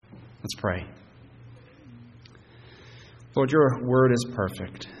Let's pray. Lord, your word is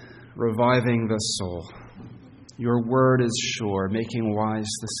perfect, reviving the soul. Your word is sure, making wise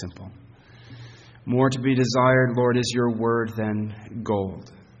the simple. More to be desired, Lord, is your word than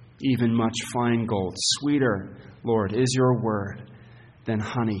gold, even much fine gold. Sweeter, Lord, is your word than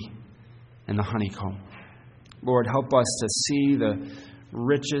honey and the honeycomb. Lord, help us to see the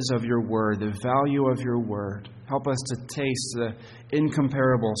riches of your word, the value of your word. Help us to taste the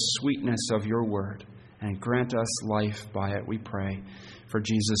incomparable sweetness of your word, and grant us life by it, we pray, for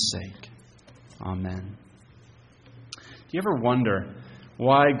Jesus' sake. Amen. Do you ever wonder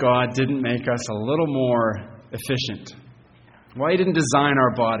why God didn't make us a little more efficient? Why He didn't design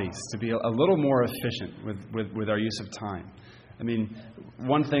our bodies to be a little more efficient with our use of time? I mean,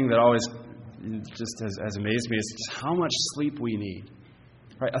 one thing that always just has amazed me is just how much sleep we need.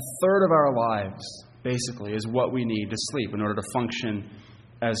 Right? A third of our lives, basically, is what we need to sleep in order to function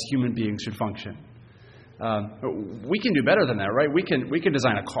as human beings should function. We can do better than that, right? We can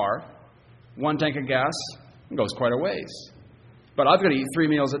design a car. One tank of gas goes quite a ways. But I've got to eat 3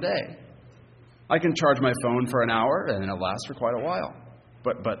 meals a day. I can charge my phone for an hour, and it'll last for quite a while.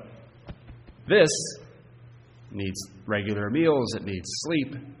 But this needs regular meals. It needs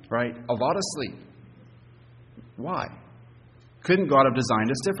sleep, right? A lot of sleep. Why? Couldn't God have designed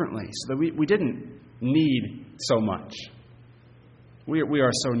us differently so that we didn't need so much? We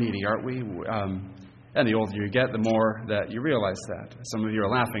are so needy, aren't we? And the older you get, the more that you realize that. Some of you are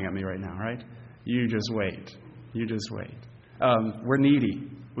laughing at me right now, right? You just wait. You just wait. We're needy.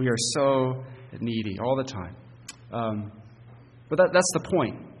 We are so needy all the time. But that's the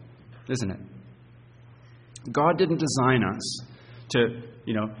point, isn't it? God didn't design us to,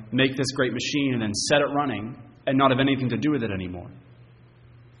 make this great machine and then set it running and not have anything to do with it anymore.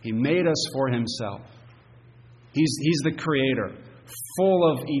 He made us for Himself. He's the Creator,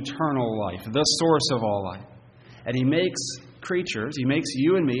 full of eternal life, the source of all life. And He makes creatures, He makes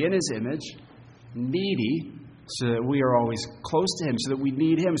you and me in His image, needy, so that we are always close to Him, so that we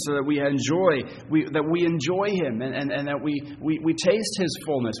need Him, so that we enjoy Him, and that we taste His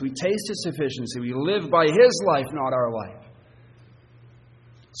fullness, we taste His sufficiency, we live by His life, not our life.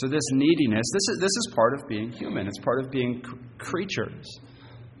 So this neediness, this is part of being human. It's part of being creatures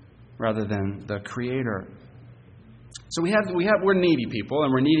rather than the Creator. So we're needy people,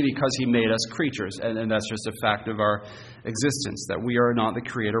 and we're needy because He made us creatures, and that's just a fact of our existence, that we are not the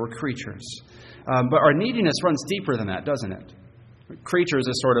Creator, we're creatures. But our neediness runs deeper than that, doesn't it? Creatures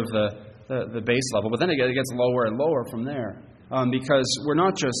is sort of the base level, but then it gets lower and lower from there. Because we're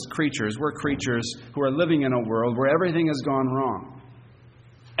not just creatures, we're creatures who are living in a world where everything has gone wrong.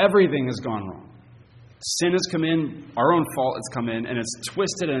 Everything has gone wrong. Sin has come in, our own fault has come in, and it's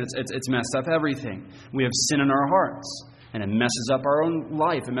twisted and it's messed up everything. We have sin in our hearts, and it messes up our own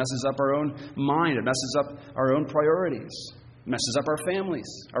life, it messes up our own mind, it messes up our own priorities, it messes up our families,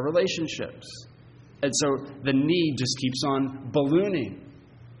 our relationships. And so the need just keeps on ballooning.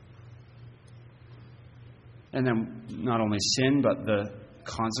 And then not only sin, but the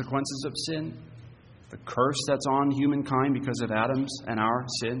consequences of sin, the curse that's on humankind because of Adam's and our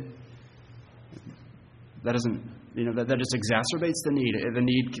sin. That doesn't, that just exacerbates the need. The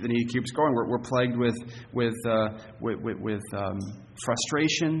need keeps going. We're plagued with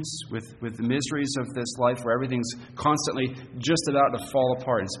frustrations, with the miseries of this life, where everything's constantly just about to fall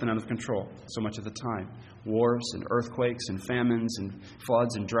apart and spin out of control so much of the time. Wars and earthquakes and famines and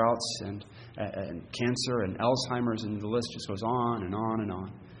floods and droughts and cancer and Alzheimer's, and the list just goes on and on and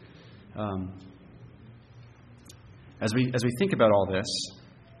on. As we think about all this,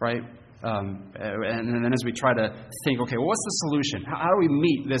 right? And then as we try to think, okay, well, what's the solution? How do we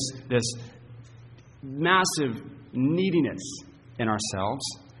meet this massive neediness in ourselves?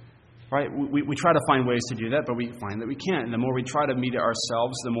 Right? We try to find ways to do that, but we find that we can't. And the more we try to meet it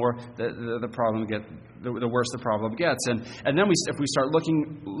ourselves, the more the problem the worse the problem gets. And then if we start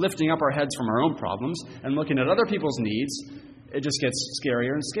lifting up our heads from our own problems and looking at other people's needs, it just gets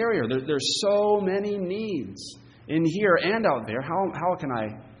scarier and scarier. There's so many needs in here and out there. How can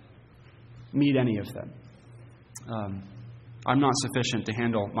I meet any of them? I'm not sufficient to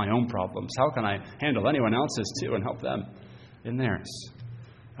handle my own problems. How can I handle anyone else's too and help them in theirs?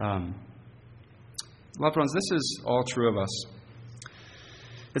 Loved ones, this is all true of us.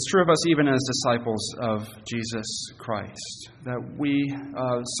 It's true of us even as disciples of Jesus Christ, that we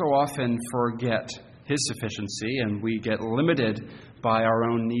so often forget His sufficiency and we get limited by our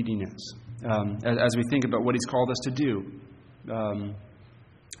own neediness as we think about what He's called us to do.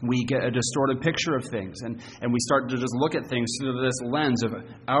 we get a distorted picture of things, and we start to just look at things through this lens of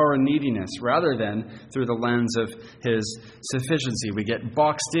our neediness rather than through the lens of His sufficiency. We get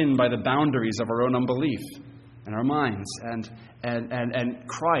boxed in by the boundaries of our own unbelief and our minds. And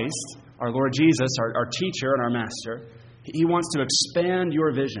Christ, our Lord Jesus, our teacher and our master, He wants to expand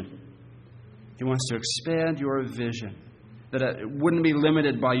your vision. He wants to expand your vision, that it wouldn't be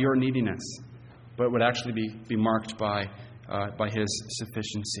limited by your neediness, but would actually be marked by His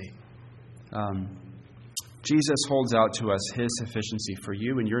sufficiency. Jesus holds out to us His sufficiency for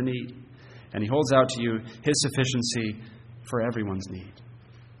you and your need, and He holds out to you His sufficiency for everyone's need.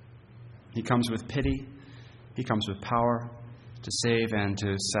 He comes with pity. He comes with power to save and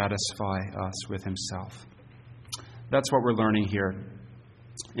to satisfy us with Himself. That's what we're learning here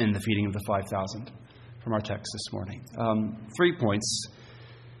in the feeding of the 5,000 from our text this morning. 3 points.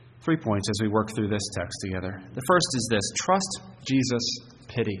 3 points as we work through this text together. The first is this: trust Jesus'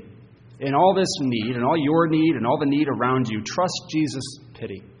 pity. In all this need, and all your need, and all the need around you, trust Jesus'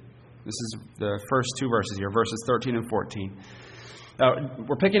 pity. This is the first 2 verses here, verses 13 and 14.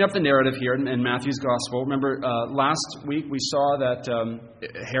 We're picking up the narrative here in Matthew's Gospel. Remember, last week we saw that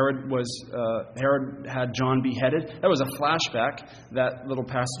Herod had John beheaded. That was a flashback. That little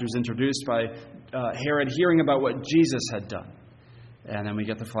passage was introduced by Herod hearing about what Jesus had done. And then we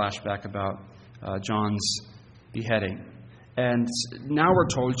get the flashback about John's beheading. And now we're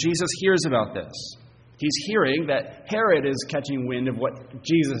told Jesus hears about this. He's hearing that Herod is catching wind of what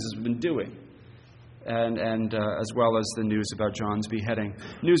Jesus has been doing. And as well as the news about John's beheading.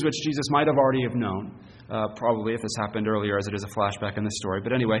 News which Jesus might have already have known, probably if this happened earlier, as it is a flashback in the story.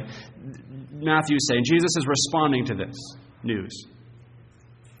 But anyway, Matthew's saying Jesus is responding to this news.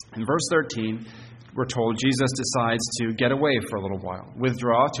 In verse 13, we're told Jesus decides to get away for a little while,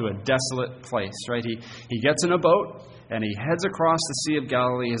 withdraw to a desolate place, right? He gets in a boat and he heads across the Sea of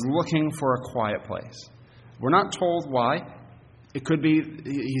Galilee. He's looking for a quiet place. We're not told why. It could be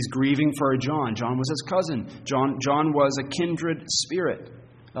he's grieving for John. John was his cousin. John was a kindred spirit.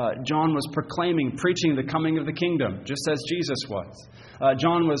 John was preaching the coming of the kingdom, just as Jesus was.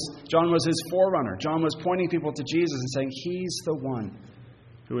 John was his forerunner. John was pointing people to Jesus and saying, He's the one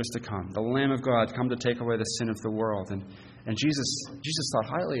who is to come, the Lamb of God, come to take away the sin of the world. And Jesus thought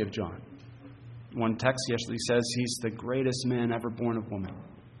highly of John. One text he actually says he's the greatest man ever born of woman.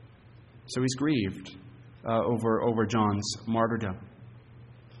 So he's grieved over John's martyrdom.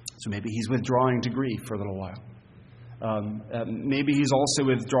 So maybe he's withdrawing to grief for a little while. Maybe he's also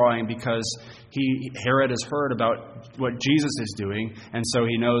withdrawing because Herod has heard about what Jesus is doing, and so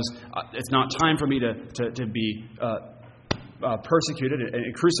he knows it's not time for me to be persecuted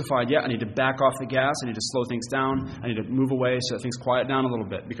and crucified yet. I need to back off the gas. I need to slow things down. I need to move away so that things quiet down a little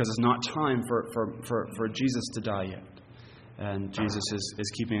bit, because it's not time for Jesus to die yet. And Jesus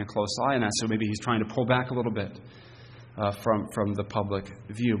is keeping a close eye on that, so maybe he's trying to pull back a little bit from the public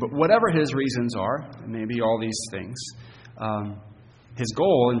view. But whatever his reasons are, maybe all these things, his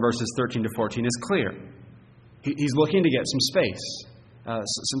goal in verses 13 to 14 is clear. He's looking to get some space,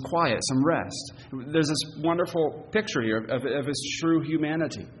 some quiet, some rest. There's this wonderful picture here of his true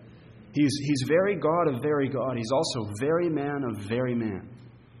humanity. He's very God of very God. He's also very man of very man.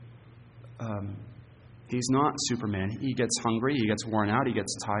 He's not Superman. He gets hungry, he gets worn out, he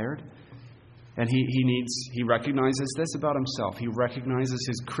gets tired. And he recognizes this about himself. He recognizes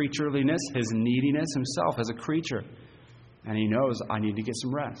his creatureliness, his neediness himself as a creature. And he knows, I need to get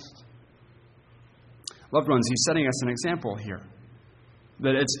some rest. Loved ones, he's setting us an example here.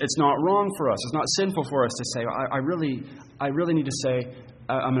 That it's not wrong for us, it's not sinful for us to say, I really need to say,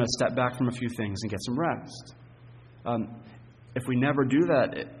 I'm going to step back from a few things and get some rest. If we never do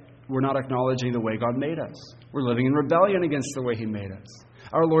that, we're not acknowledging the way God made us. We're living in rebellion against the way He made us.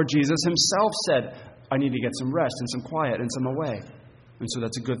 Our Lord Jesus Himself said, I need to get some rest and some quiet and some away. And so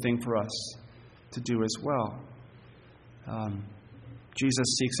that's a good thing for us to do as well.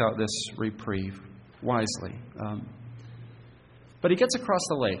 Jesus seeks out this reprieve wisely. But He gets across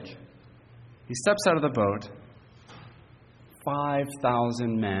the lake. He steps out of the boat.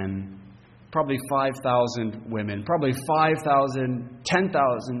 5,000 men, probably 5,000 women, probably 5,000,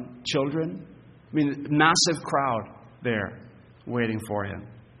 10,000 children. I mean, massive crowd there waiting for Him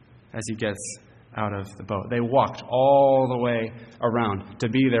as He gets out of the boat. They walked all the way around to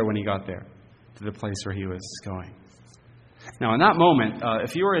be there when He got there, to the place where He was going. Now, in that moment,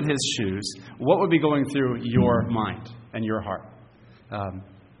 if you were in His shoes, what would be going through your mind and your heart?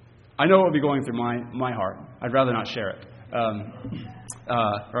 I know what would be going through my heart. I'd rather not share it.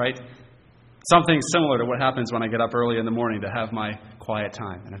 Right? Something similar to what happens when I get up early in the morning to have my quiet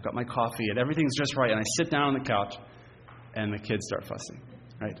time. And I've got my coffee and everything's just right. And I sit down on the couch and the kids start fussing.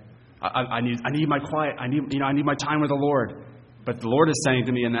 right? I need my quiet. I need my time with the Lord. But the Lord is saying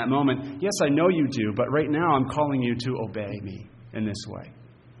to me in that moment, yes, I know you do, but right now I'm calling you to obey me in this way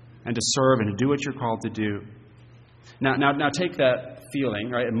and to serve and to do what you're called to do. Now take that feeling,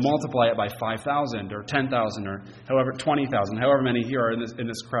 right, and multiply it by 5,000 or 10,000 or however 20,000, however many here are in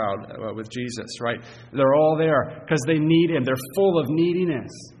this crowd with Jesus, right? They're all there because they need Him. They're full of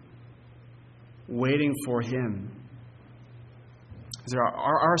neediness, waiting for Him.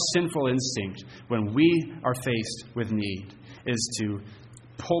 Our sinful instinct when we are faced with need is to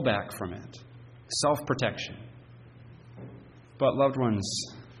pull back from it, self-protection. But loved ones,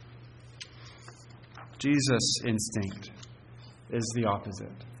 Jesus' instinct is the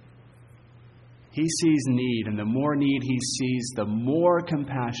opposite. He sees need, and the more need he sees, the more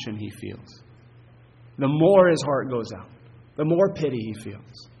compassion he feels. The more his heart goes out, the more pity he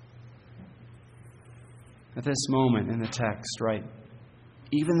feels. At this moment in the text, right,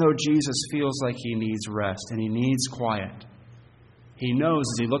 even though Jesus feels like he needs rest and he needs quiet, he knows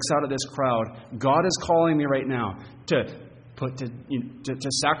as he looks out at this crowd, God is calling me right now to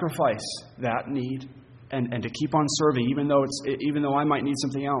sacrifice that need and to keep on serving, even though I might need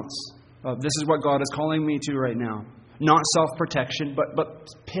something else. This is what God is calling me to right now. Not self-protection, but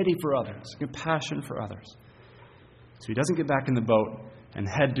pity for others, compassion for others. So he doesn't get back in the boat and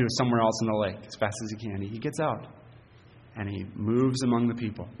head to somewhere else in the lake as fast as he can. He gets out and he moves among the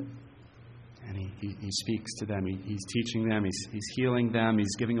people. And he speaks to them. He's teaching them. He's healing them.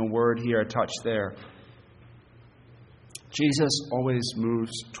 He's giving a word here, a touch there. Jesus always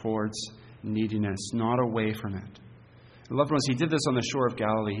moves towards neediness, not away from it. Loved ones, he did this on the shore of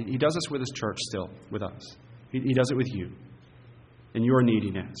Galilee. He does this with his church still, with us. He does it with you, in your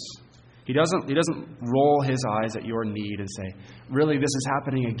neediness. He doesn't roll his eyes at your need and say, really, this is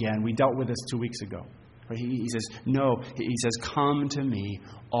happening again. We dealt with this 2 weeks ago. He says, no. He says, come to me,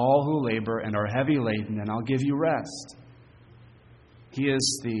 all who labor and are heavy laden, and I'll give you rest. He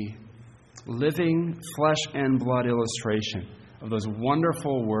is the living flesh and blood illustration of those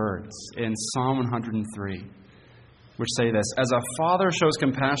wonderful words in Psalm 103, which say this: as a father shows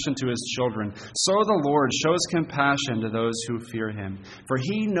compassion to his children, so the Lord shows compassion to those who fear him. For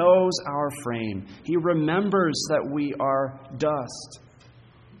he knows our frame. He remembers that we are dust.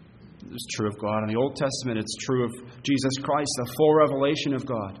 It's true of God in the Old Testament. It's true of Jesus Christ, the full revelation of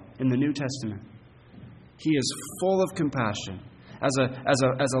God in the New Testament. He is full of compassion. As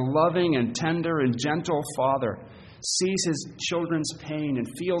a loving and tender and gentle father, sees his children's pain and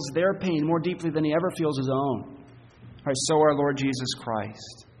feels their pain more deeply than he ever feels his own. Right, so our Lord Jesus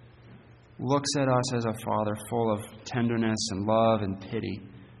Christ looks at us as a father full of tenderness and love and pity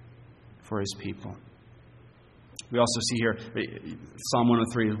for his people. We also see here, Psalm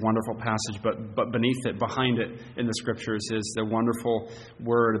 103 is a wonderful passage, but beneath it, behind it in the Scriptures is the wonderful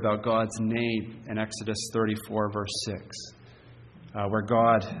word about God's name in Exodus 34, verse 6, where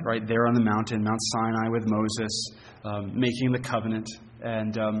God, right there on the mountain, Mount Sinai with Moses, making the covenant,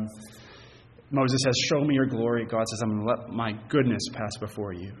 and Moses says, show me your glory. God says, I'm going to let my goodness pass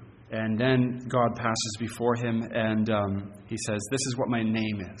before you. And then God passes before him, and he says, this is what my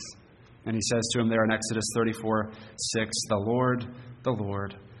name is. And he says to him there in Exodus 34, 6, the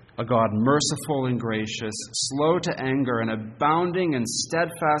Lord, a God merciful and gracious, slow to anger and abounding in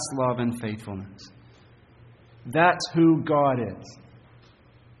steadfast love and faithfulness. That's who God is.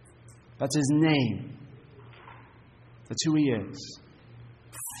 That's his name. That's who he is.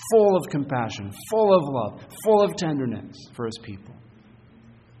 Full of compassion, full of love, full of tenderness for his people.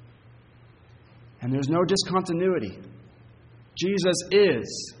 And there's no discontinuity. Jesus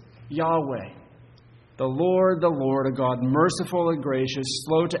is Yahweh, the Lord, a God merciful and gracious,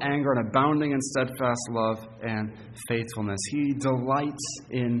 slow to anger and abounding in steadfast love and faithfulness. He delights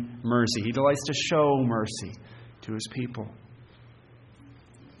in mercy. He delights to show mercy to his people.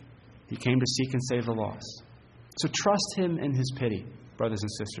 He came to seek and save the lost. So trust him in his pity, brothers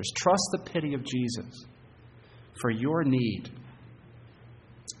and sisters. Trust the pity of Jesus for your need.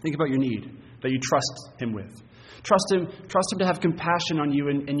 Think about your need that you trust him with. Trust him to have compassion on you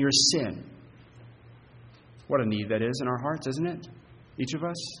in your sin. What a need that is in our hearts, isn't it? Each of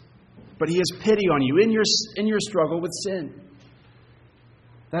us. But he has pity on you in your struggle with sin.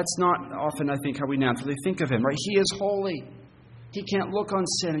 That's not often, I think, how we naturally think of him, right? He is holy. He can't look on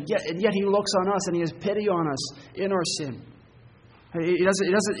sin, and yet he looks on us and he has pity on us in our sin. He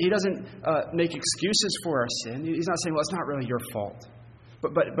doesn't make excuses for our sin. He's not saying, well, it's not really your fault.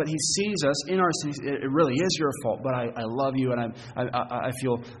 But he sees us in our sin. It really is your fault, but I love you, and I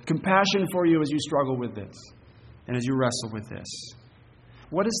feel compassion for you as you struggle with this and as you wrestle with this.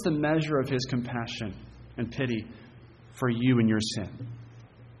 What is the measure of his compassion and pity for you in your sin?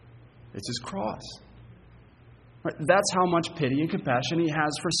 It's his cross. Right? That's how much pity and compassion he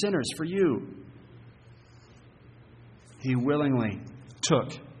has for sinners, for you. He willingly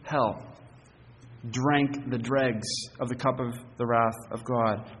took hell, drank the dregs of the cup of the wrath of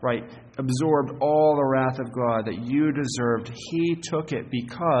God, right? Absorbed all the wrath of God that you deserved. He took it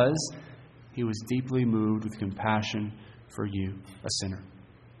because he was deeply moved with compassion for you, a sinner.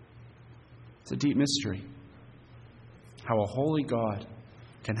 It's a deep mystery how a holy God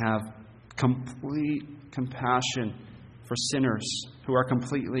can have complete compassion for sinners who are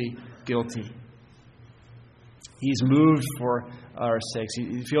completely guilty. He's moved for our sakes.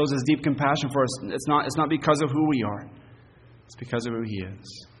 He feels his deep compassion for us. It's not because of who we are. It's because of who he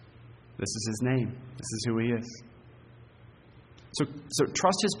is. This is his name. This is who he is. So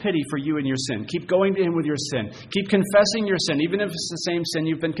trust his pity for you and your sin. Keep going to him with your sin. Keep confessing your sin, even if it's the same sin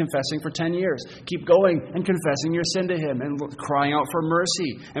you've been confessing for 10 years. Keep going and confessing your sin to him and crying out for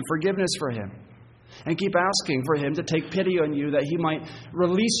mercy and forgiveness for him. And keep asking for him to take pity on you, that he might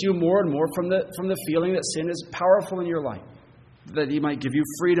release you more and more from the feeling that sin is powerful in your life. That he might give you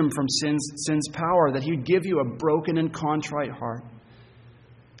freedom from sin's power. That he would give you a broken and contrite heart.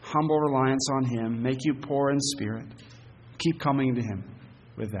 Humble reliance on him. Make you poor in spirit. Keep coming to him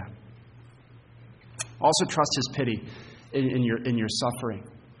with that. Also trust his pity in your suffering.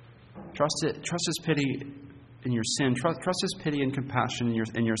 Trust his pity in your sin. Trust his pity and compassion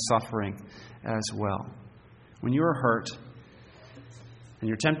in your suffering as well. When you are hurt and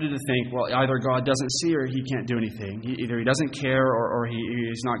you're tempted to think, well, either God doesn't see or he can't do anything. Either he doesn't care or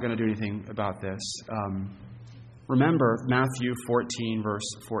he's not going to do anything about this. Remember Matthew 14, verse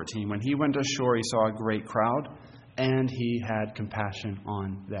 14. When he went ashore, he saw a great crowd, and he had compassion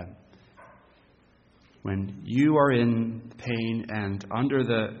on them. When you are in pain and under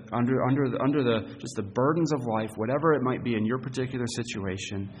just the burdens of life, whatever it might be in your particular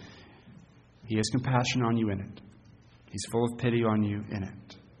situation, he has compassion on you in it. He's full of pity on you in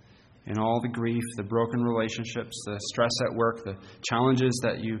it. In all the grief, the broken relationships, the stress at work, the challenges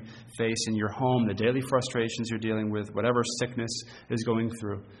that you face in your home, the daily frustrations you're dealing with, whatever sickness is going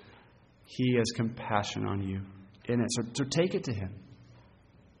through, he has compassion on you in it. So take it to him.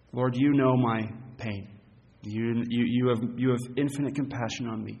 Lord, you know my pain. You have infinite compassion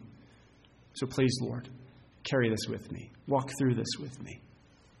on me. So please, Lord, carry this with me. Walk through this with me.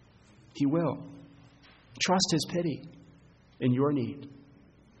 He will. Trust his pity in your need.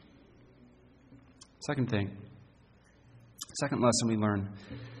 Second lesson we learn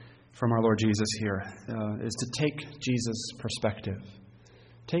from our Lord Jesus here is to take Jesus' perspective.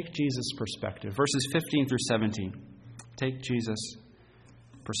 Take Jesus' perspective. Verses 15 through 17. Take Jesus'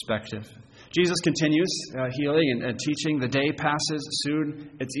 perspective. Jesus continues healing and teaching. The day passes.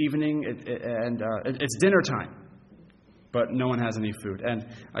 Soon it's evening and it's dinner time. But no one has any food. And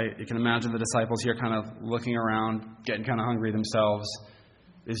you can imagine the disciples here kind of looking around, getting kind of hungry themselves.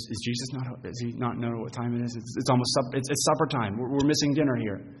 Is Jesus not? Does he not know what time it is? It's almost it's supper time. We're missing dinner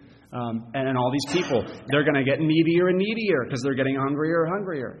here. And all these people, they're going to get needier and needier because they're getting hungrier and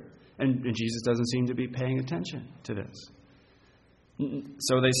hungrier. And Jesus doesn't seem to be paying attention to this.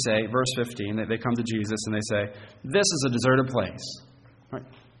 So they say, verse 15, they come to Jesus and they say, "This is a deserted place." Right?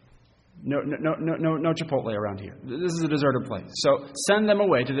 No Chipotle around here. This is a deserted place. So send them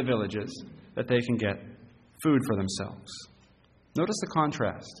away to the villages that they can get food for themselves. Notice the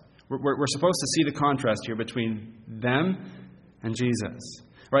contrast. We're supposed to see the contrast here between them and Jesus.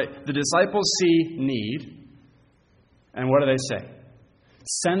 Right? The disciples see need, and what do they say?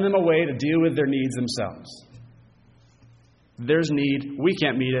 Send them away to deal with their needs themselves. There's need, we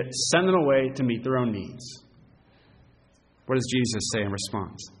can't meet it. Send them away to meet their own needs. What does Jesus say in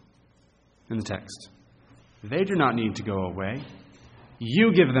response in the text? They do not need to go away.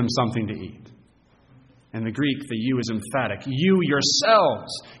 You give them something to eat. In the Greek, the you is emphatic. You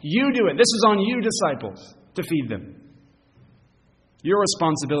yourselves. You do it. This is on you, disciples, to feed them. Your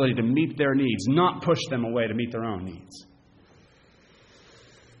responsibility to meet their needs, not push them away to meet their own needs.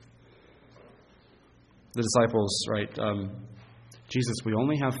 The disciples, right? Jesus, we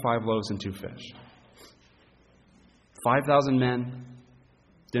only have 5 loaves and 2 fish. 5,000 men,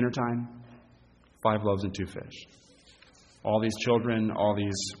 dinner time, 5 loaves and 2 fish. All these children, all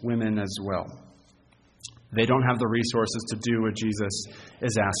these women as well. They don't have the resources to do what Jesus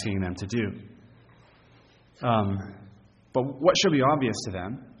is asking them to do. But what should be obvious to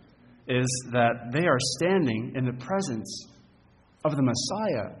them is that they are standing in the presence of the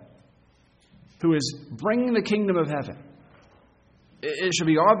Messiah who is bringing the kingdom of heaven. It should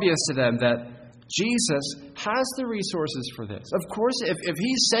be obvious to them that Jesus has the resources for this. Of course, if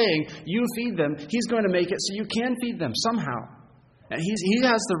he's saying, you feed them, he's going to make it so you can feed them somehow. And he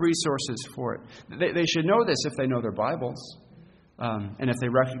has the resources for it. They should know this if they know their Bibles, and if they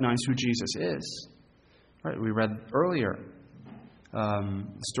recognize who Jesus is. Right? We read earlier the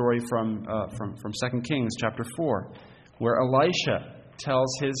story from 2 Kings chapter 4, where Elisha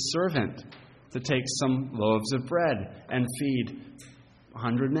tells his servant to take some loaves of bread and feed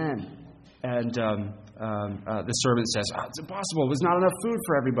 100 men. And the servant says, it's impossible. There's not enough food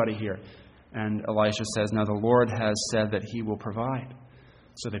for everybody here. And Elisha says, now the Lord has said that he will provide.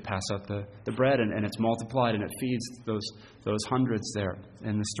 So they pass out the bread, and it's multiplied, and it feeds those hundreds there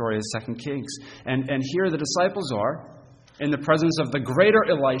in the story of 2 Kings. And here the disciples are in the presence of the greater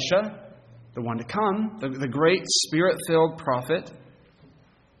Elisha, the one to come, the great Spirit-filled prophet,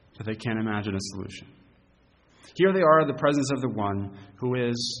 but they can't imagine a solution. Here they are in the presence of the one who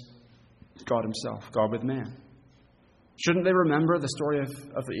is God himself, God with man. Shouldn't they remember the story of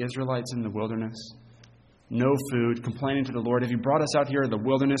the Israelites in the wilderness? No food, complaining to the Lord, have you brought us out here in the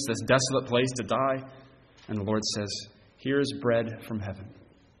wilderness, this desolate place to die? And the Lord says, here's bread from heaven.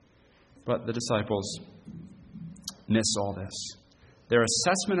 But the disciples miss all this. Their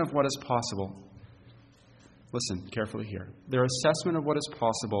assessment of what is possible, listen carefully here, their assessment of what is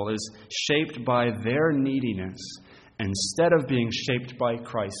possible is shaped by their neediness instead of being shaped by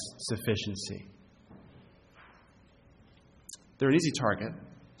Christ's sufficiency. They're an easy target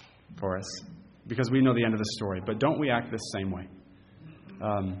for us because we know the end of the story. But don't we act the same way?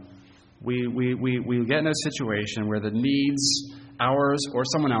 We get in a situation where the needs, ours or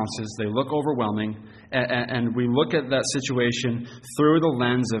someone else's, they look overwhelming, and we look at that situation through the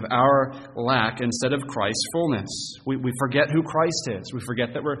lens of our lack instead of Christ's fullness. We forget who Christ is. We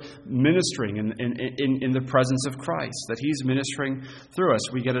forget that we're ministering in the presence of Christ, that He's ministering through us.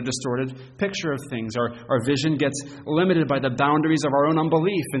 We get a distorted picture of things. Our vision gets limited by the boundaries of our own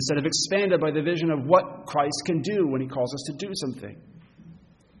unbelief instead of expanded by the vision of what Christ can do when He calls us to do something.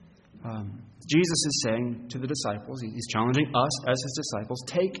 Jesus is saying to the disciples, He's challenging us as His disciples,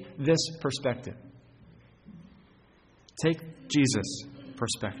 take this perspective. Take Jesus'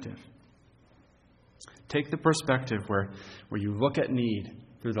 perspective. Take the perspective where you look at need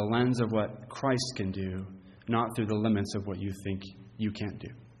through the lens of what Christ can do, not through the limits of what you think you can't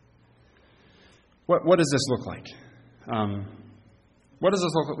do. What does this look like? What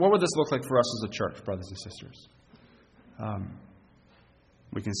would this look like for us as a church, brothers and sisters?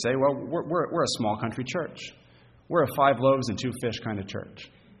 We can say, well, we're a small country church. We're a 5 loaves and 2 fish kind of church,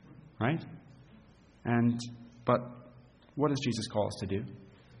 right? But what does Jesus call us to do?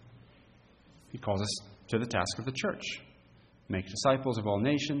 He calls us to the task of the church. Make disciples of all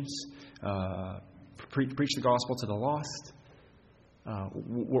nations, preach the gospel to the lost,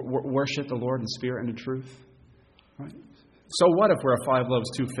 worship the Lord in spirit and in truth. Right? So what if we're a 5 loaves,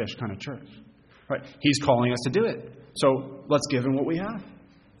 2 fish kind of church? Right? He's calling us to do it. So let's give Him what we have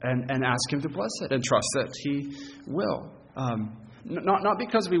and ask Him to bless it and trust that He will. Not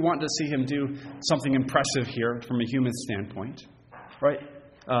because we want to see Him do something impressive here from a human standpoint, right?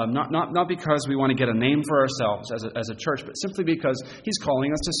 Not because we want to get a name for ourselves as a church, but simply because He's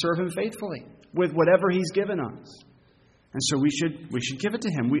calling us to serve Him faithfully with whatever He's given us. And so we should give it to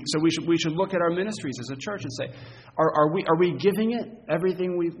Him. So we should look at our ministries as a church and say, are we giving it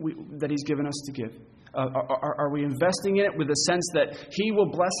everything that He's given us to give? Are we investing in it with a sense that He will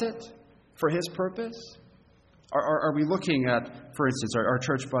bless it for His purpose? Are we looking at, for instance, our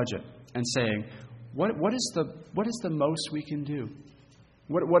church budget and saying, what is the most we can do?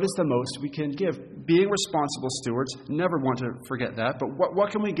 What is the most we can give? Being responsible stewards, never want to forget that. But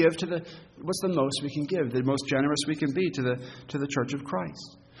what can we give what's the most we can give? The most generous we can be to the Church of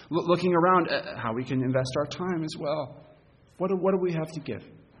Christ. Looking around at how we can invest our time as well. What do we have to give?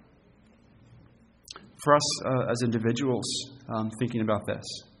 For us as individuals, thinking about this,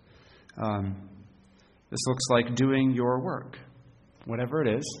 this looks like doing your work, whatever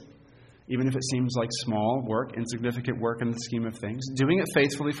it is. Even if it seems like small work, insignificant work in the scheme of things, doing it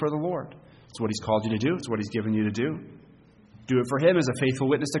faithfully for the Lord. It's what He's called you to do. It's what He's given you to do. Do it for Him as a faithful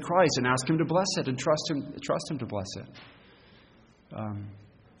witness to Christ and ask Him to bless it and trust Him to bless it.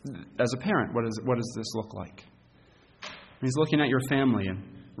 As a parent, what does this look like? He's looking at your family and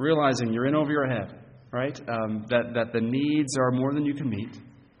realizing you're in over your head, right? That the needs are more than you can meet.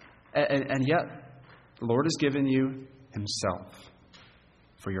 And yet, the Lord has given you Himself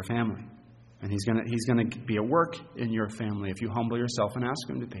for your family. And He's going to be at work in your family if you humble yourself and ask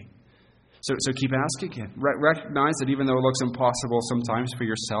Him to be. So keep asking Him. Recognize that even though it looks impossible sometimes for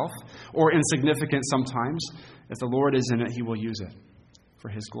yourself, or insignificant sometimes, if the Lord is in it, He will use it for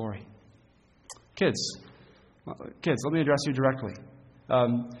His glory. Kids, let me address you directly.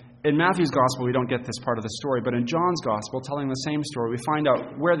 In Matthew's gospel, we don't get this part of the story, but in John's gospel, telling the same story, we find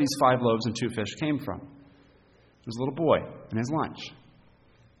out where these 5 loaves and 2 fish came from. It was a little boy and his lunch.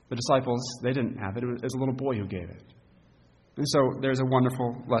 The disciples, they didn't have it. It was a little boy who gave it. And so there's a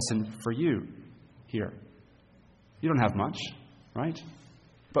wonderful lesson for you here. You don't have much, right?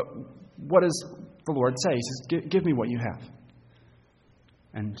 But what does the Lord say? He says, give me what you have.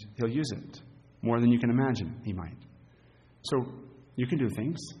 And He'll use it more than you can imagine He might. So you can do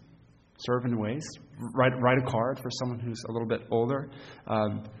things. Serve in ways. Write a card for someone who's a little bit older.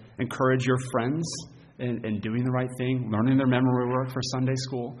 Encourage your friends in doing the right thing, learning their memory work for Sunday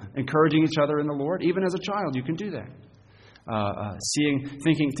school, encouraging each other in the Lord. Even as a child, you can do that.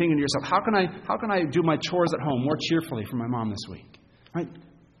 Thinking to yourself, how can I do my chores at home more cheerfully for my mom this week? Right?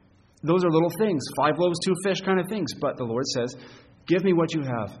 Those are little things, 5 loaves, 2 fish kind of things. But the Lord says, give me what you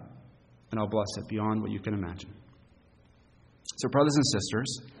have, and I'll bless it beyond what you can imagine. So, brothers and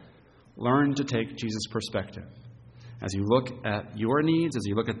sisters, learn to take Jesus' perspective. As you look at your needs, as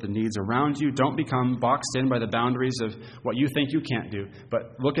you look at the needs around you, don't become boxed in by the boundaries of what you think you can't do,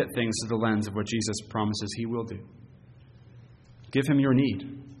 but look at things through the lens of what Jesus promises He will do. Give Him your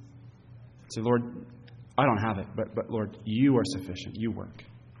need. Say, Lord, I don't have it, but Lord, you are sufficient. You work.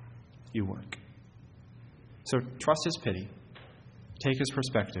 You work. So trust His pity. Take His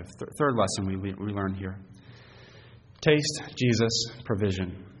perspective. Third lesson we learn here. Taste Jesus'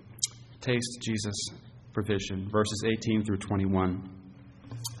 provision. Taste Jesus' provision. Verses 18 through 21.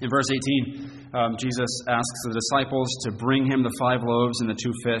 In verse 18, Jesus asks the disciples to bring Him the 5 loaves and the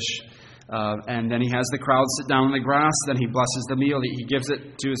 2 fish. And then He has the crowd sit down on the grass. Then He blesses the meal. He gives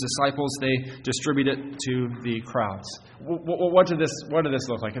it to His disciples. They distribute it to the crowds. What did this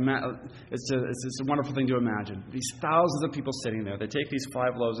look like? It's a wonderful thing to imagine. These thousands of people sitting there. They take these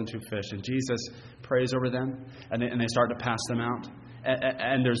 5 loaves and 2 fish, and Jesus prays over them, and they start to pass them out.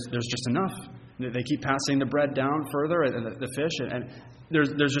 And there's just enough. They keep passing the bread down further, and the fish, and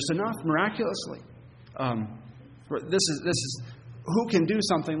there's just enough miraculously. This is who can do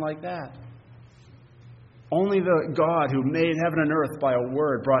something like that? Only the God who made heaven and earth by a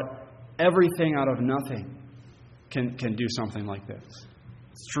word, brought everything out of nothing, can do something like this.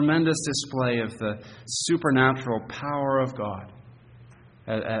 It's a tremendous display of the supernatural power of God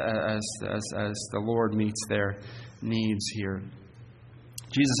as the Lord meets their needs here.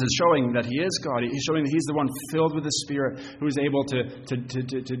 Jesus is showing that He is God. He's showing that He's the one filled with the Spirit who is able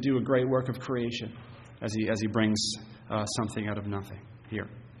to do a great work of creation as He brings something out of nothing here.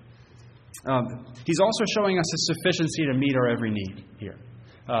 He's also showing us His sufficiency to meet our every need here.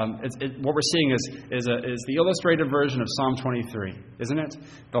 What we're seeing is the illustrated version of Psalm 23, isn't it?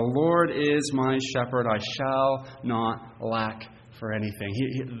 The Lord is my shepherd, I shall not lack for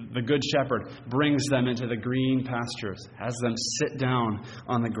anything. The good shepherd brings them into the green pastures, has them sit down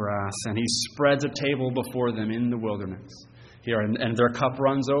on the grass, and He spreads a table before them in the wilderness. Here, and their cup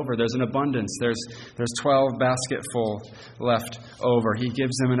runs over. There's an abundance. There's 12 basketful left over. He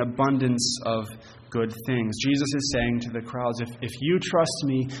gives them an abundance of good things. Jesus is saying to the crowds, if you trust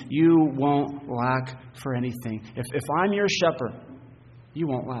me, you won't lack for anything. If I'm your shepherd, you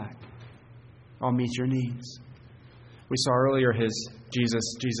won't lack. I'll meet your needs. We saw earlier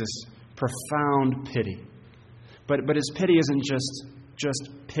Jesus' profound pity. But His pity isn't just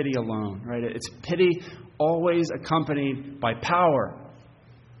pity alone, right? It's pity always accompanied by power.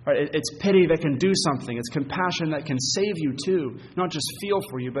 Right? It's pity that can do something. It's compassion that can save you too. Not just feel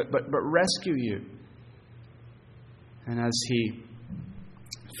for you, but rescue you. And as He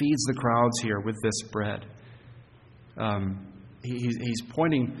feeds the crowds here with this bread, He's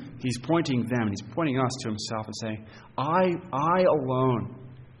pointing them, He's pointing us to Himself and saying, I alone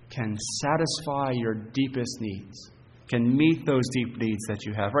can satisfy your deepest needs, can meet those deep needs that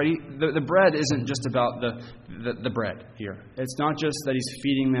you have. Right? The bread isn't just about the bread here. It's not just that He's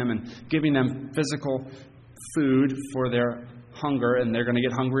feeding them and giving them physical food for their hunger, and they're going to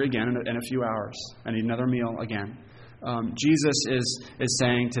get hungry again in a few hours and need another meal again. Jesus is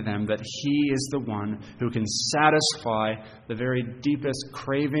saying to them that He is the one who can satisfy the very deepest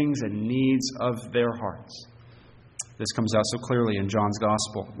cravings and needs of their hearts. This comes out so clearly in John's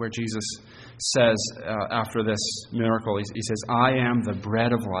Gospel, where Jesus says after this miracle, He says, I am the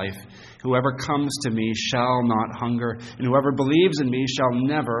bread of life. Whoever comes to me shall not hunger, and whoever believes in me shall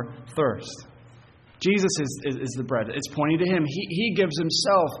never thirst. Jesus is the bread. It's pointing to Him. He gives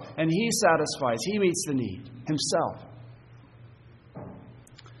Himself, and He satisfies. He meets the need Himself.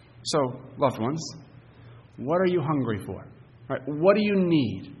 So, loved ones, what are you hungry for? Right? What do you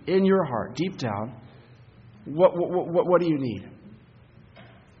need in your heart, deep down? What do you need?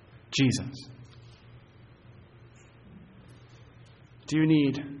 Jesus. Do you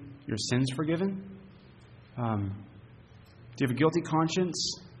need your sins forgiven? Do you have a guilty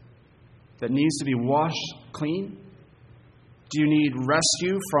conscience that needs to be washed clean? Do you need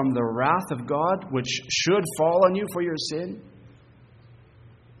rescue from the wrath of God, which should fall on you for your sin?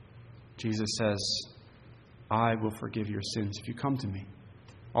 Jesus says, I will forgive your sins if you come to me.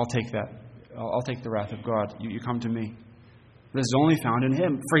 I'll take that. I'll take the wrath of God. You come to me. This is only found in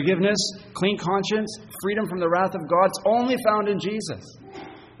Him. Forgiveness, clean conscience, freedom from the wrath of God, it's only found in Jesus,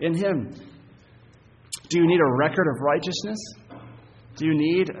 in Him. Do you need a record of righteousness? Do you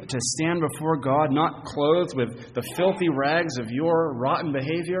need to stand before God not clothed with the filthy rags of your rotten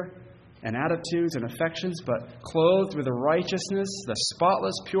behavior and attitudes and affections, but clothed with the righteousness, the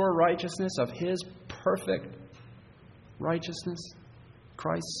spotless, pure righteousness of His perfect righteousness,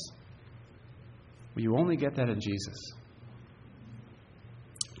 Christ? Well, you only get that in Jesus.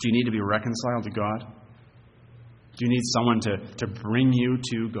 Do you need to be reconciled to God? Do you need someone to bring you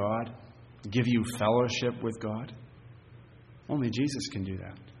to God, give you fellowship with God? Only Jesus can do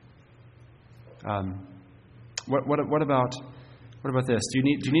that. What about this? Do you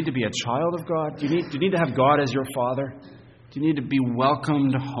need to be a child of God? Do you need to have God as your Father? Do you need to be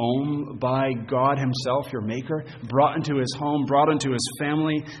welcomed home by God Himself, your Maker, brought into His home, brought into His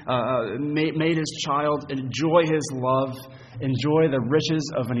family, made His child, enjoy His love, enjoy the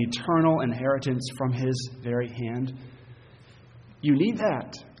riches of an eternal inheritance from His very hand? You need that.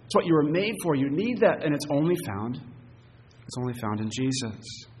 It's what you were made for. You need that, and it's only found in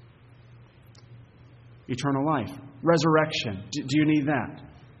Jesus. Eternal life, resurrection. Do you need that?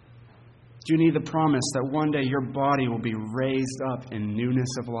 Do you need the promise that one day your body will be raised up in newness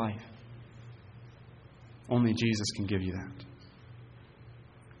of life? Only Jesus can give you that.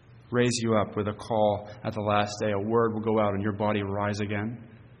 Raise you up with a call at the last day. A word will go out and your body will rise again.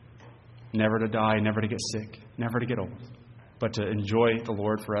 Never to die, never to get sick, never to get old, but to enjoy the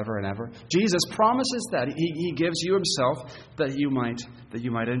Lord forever and ever. Jesus promises that. He gives you Himself that you might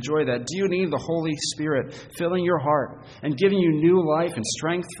enjoy that. Do you need the Holy Spirit filling your heart and giving you new life and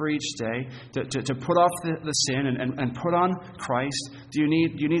strength for each day to put off the sin and put on Christ? Do you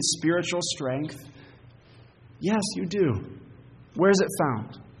need spiritual strength? Yes, you do. Where is it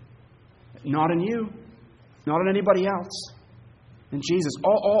found? Not in you. Not in anybody else. In Jesus.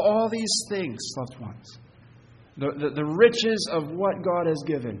 All these things, loved ones. The riches of what God has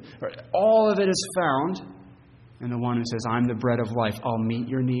given. All of it is found in the one who says, I'm the bread of life. I'll meet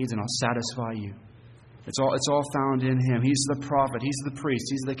your needs and I'll satisfy you. It's all found in Him. He's the prophet. He's the priest.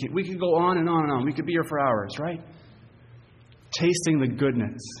 He's the king. We could go on and on and on. We could be here for hours, right? Tasting the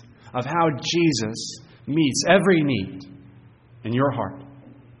goodness of how Jesus meets every need in your heart.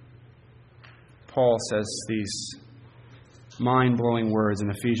 Paul says these mind-blowing words in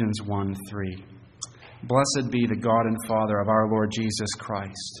Ephesians 1:3. Blessed be the God and Father of our Lord Jesus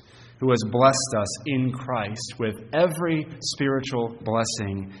Christ, who has blessed us in Christ with every spiritual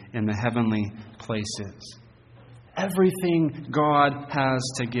blessing in the heavenly places. Everything God has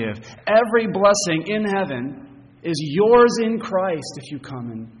to give, every blessing in heaven is yours in Christ if you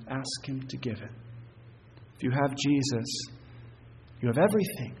come and ask Him to give it. If you have Jesus, you have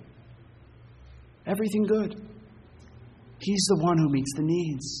everything. Everything good. He's the one who meets the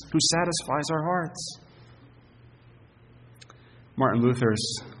needs, who satisfies our hearts. Martin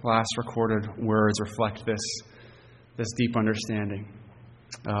Luther's last recorded words reflect this deep understanding.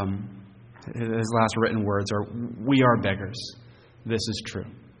 His last written words are, "We are beggars. This is true."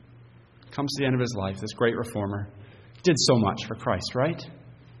 Comes to the end of his life, this great reformer. He did so much for Christ, right?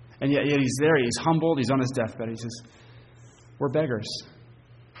 And yet he's there, he's humbled, he's on his deathbed. He says, we're beggars,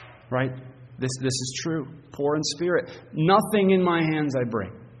 right? This is true. Poor in spirit. Nothing in my hands I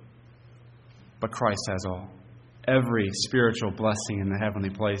bring, but Christ has all. Every spiritual blessing in the heavenly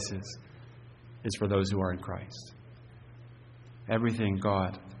places is for those who are in Christ. Everything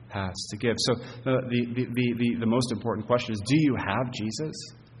God has to give. So the most important question is, do you have Jesus?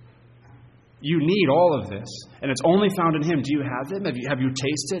 You need all of this, and it's only found in Him. Do you have Him? Have you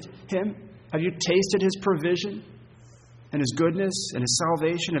tasted Him? Have you tasted His provision and His goodness and His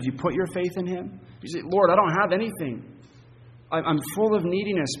salvation? Have you put your faith in Him? You say, Lord, I don't have anything. I'm full of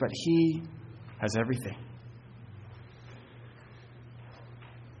neediness, but He has everything.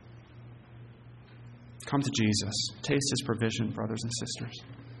 Come to Jesus. Taste His provision, brothers and sisters.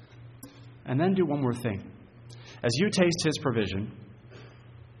 And then do one more thing. As you taste His provision,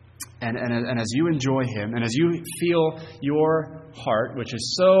 and as you enjoy Him, and as you feel your heart, which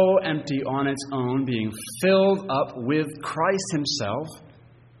is so empty on its own, being filled up with Christ Himself,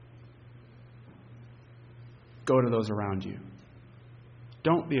 go to those around you.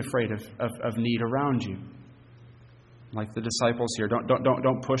 Don't be afraid of need around you. Like the disciples here,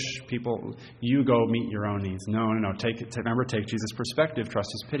 don't push people. You go meet your own needs. No. Remember, take Jesus' perspective, trust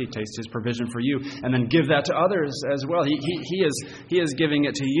His pity, taste His provision for you, and then give that to others as well. He is giving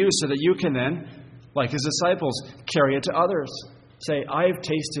it to you so that you can then, like His disciples, carry it to others. Say, I've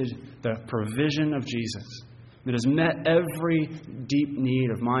tasted the provision of Jesus that has met every deep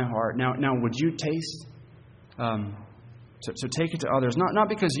need of my heart. Now, would you taste? So take it to others, not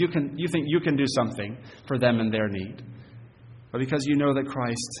because you think you can do something for them and their need, but because you know that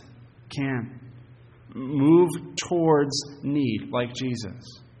Christ can. Move towards need like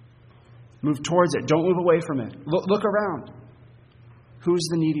Jesus. Move towards it. Don't move away from it. Look around. Who's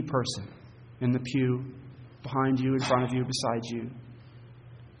the needy person in the pew, behind you, in front of you, beside you?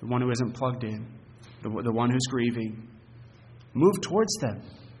 The one who isn't plugged in. The one who's grieving. Move towards them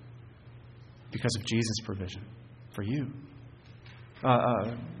because of Jesus' provision for you.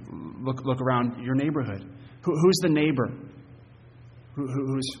 Look around your neighborhood. Who's the neighbor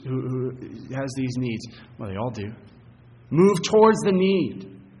who has these needs? Well, they all do. Move towards the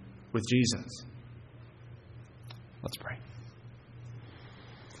need with Jesus. Let's pray.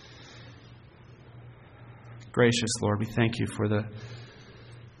 Gracious Lord, we thank you for the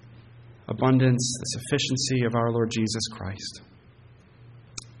abundance, the sufficiency of our Lord Jesus Christ.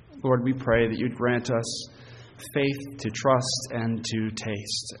 Lord, we pray that you'd grant us faith to trust and to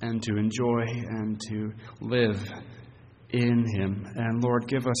taste and to enjoy and to live in Him. And Lord,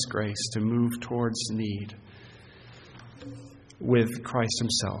 give us grace to move towards need with Christ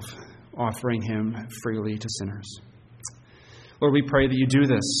Himself, offering Him freely to sinners. Lord, we pray that you do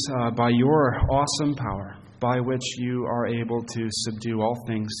this by your awesome power, by which you are able to subdue all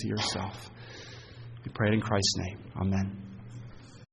things to yourself. We pray it in Christ's name. Amen.